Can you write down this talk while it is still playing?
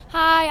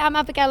Hi, I'm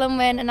Abigail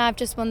Unwin and I've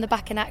just won the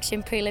Back in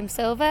Action prelim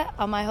silver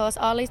on my horse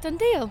Arley's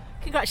Dundeel.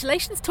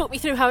 Congratulations. Talk me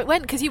through how it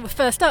went, because you were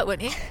first up,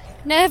 weren't you?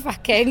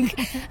 Nerve-wracking.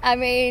 I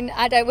mean,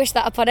 I don't wish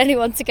that upon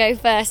anyone to go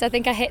first. I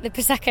think I hit the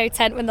Prosecco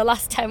tent when the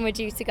last 10 were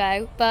due to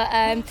go.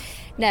 But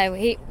no,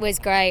 he was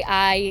great.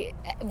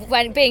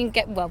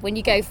 When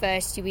you go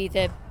first, you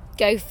either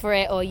go for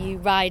it or you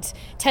ride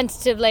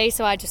tentatively,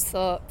 so I just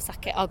thought,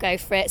 suck it, I'll go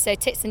for it. So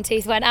tits and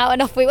teeth went out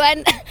and off we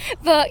went.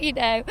 But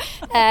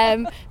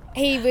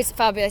he was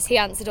fabulous. He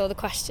answered all the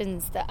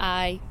questions that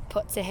I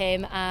put to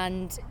him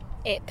and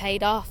it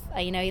paid off.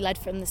 He led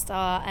from the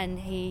start and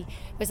he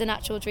was a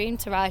natural dream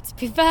to ride. To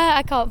be fair,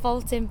 I can't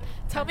fault him.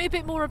 Tell me a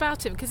bit more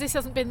about him, because this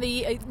hasn't been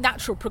the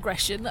natural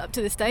progression up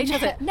to this stage,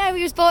 has it? No,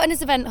 he was bought in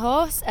as event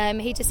horse.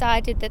 He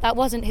decided that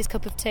wasn't his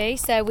cup of tea,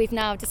 so we've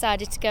now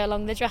decided to go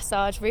along the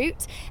dressage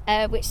route,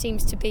 which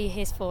seems to be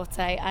his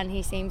forte, and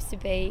he seems to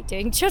be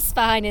doing just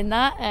fine in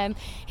that.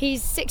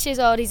 He's 6 years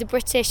old. He's a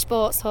British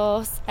sports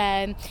horse.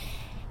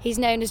 He's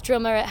known as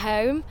Drummer at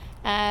home,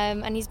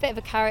 and he's a bit of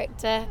a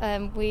character.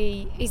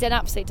 He's an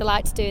absolute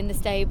delight to do in the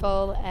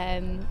stable,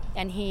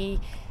 and he's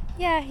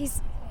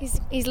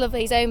lovely.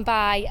 He's owned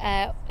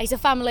by he's a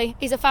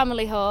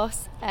family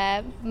horse.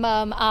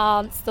 Mum,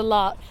 aunts, the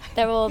lot,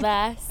 they're all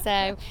there.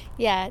 So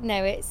yeah,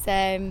 no, it's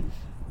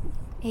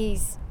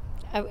he's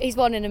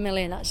one in a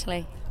million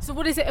actually. So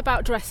what is it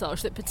about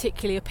dressage that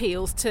particularly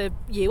appeals to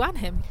you and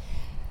him?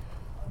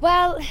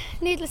 Well,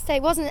 needless to say,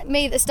 it wasn't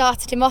me that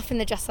started him off in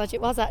the dressage,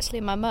 it was actually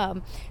my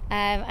mum.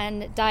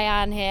 And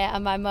Diane here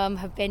and my mum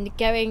have been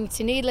going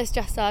to needless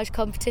dressage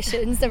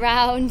competitions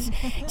around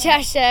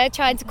Cheshire,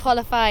 trying to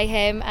qualify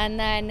him. And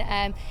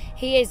then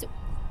he is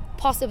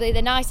possibly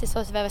the nicest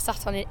horse I've ever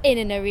sat on in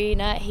an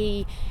arena.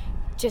 He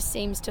just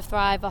seems to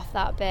thrive off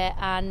that bit.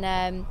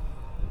 And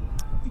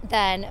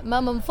then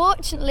Mum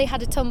unfortunately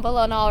had a tumble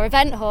on our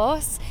event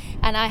horse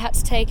and I had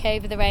to take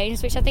over the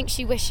reins, which I think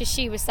she wishes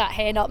she was sat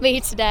here, not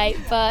me today.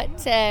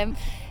 But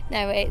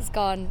no, it's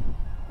gone.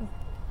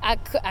 I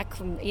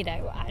couldn't,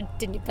 I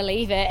didn't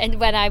believe it. And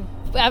when I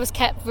was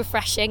kept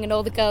refreshing and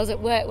all the girls at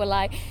work were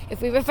like,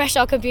 if we refresh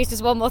our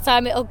computers one more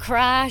time it'll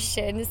crash.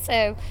 And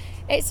so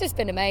it's just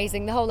been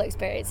amazing. The whole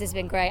experience has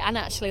been great and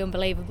actually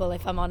unbelievable,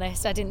 if I'm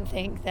honest. I didn't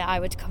think that I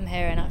would come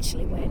here and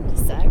actually win.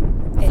 So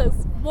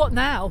what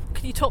now?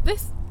 Can you top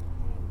this?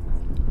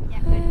 Yeah,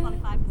 we're going to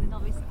qualify for the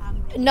novice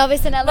and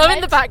novice and elementary. Mum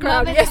in the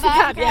background, yes, you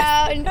can,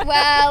 yes.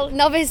 Well,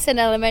 novice and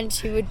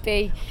elementary would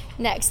be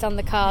next on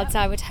the cards,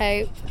 I would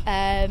hope.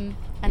 And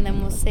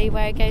then we'll see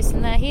where it goes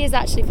from there. He is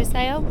actually for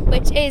sale,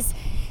 which is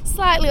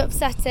slightly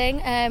upsetting.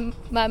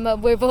 My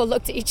mum, we've all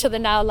looked at each other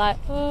now like,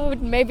 oh,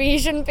 maybe he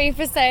shouldn't be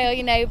for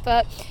sale,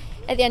 but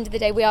at the end of the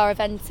day we are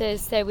eventers,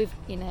 so we've,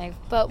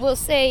 but we'll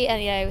see.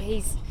 And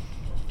he's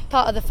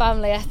part of the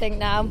family, I think,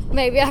 now,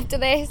 maybe after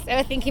this, so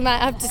I think he might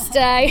have to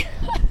stay.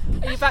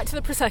 Are you back to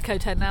the Prosecco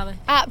tent now then?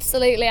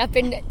 Absolutely. I've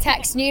been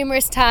texted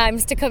numerous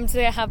times to come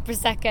to have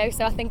Prosecco,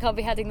 so I think I'll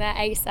be heading there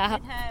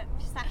ASAP. with her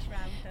sash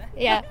round her.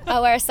 Yeah,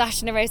 I'll wear a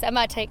sash and a rose. I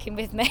might take him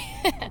with me.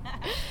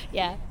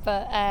 Yeah,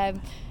 but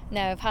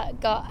no, I've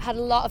had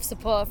a lot of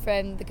support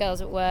from the girls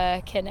at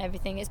work and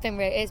everything. It's been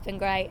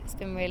great. It's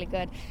been really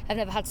good. I've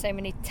never had so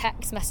many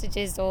text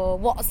messages or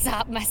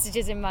WhatsApp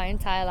messages in my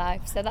entire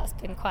life, so that's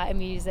been quite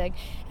amusing.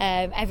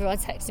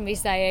 Everyone's texting me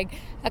saying,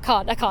 I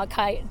can't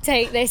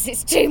take this.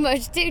 It's too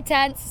much, too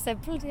tense.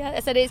 I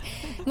said it's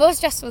more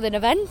stressful than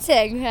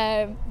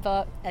eventing.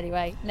 But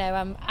anyway, no,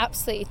 I'm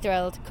absolutely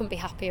thrilled. Couldn't be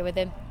happier with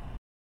him.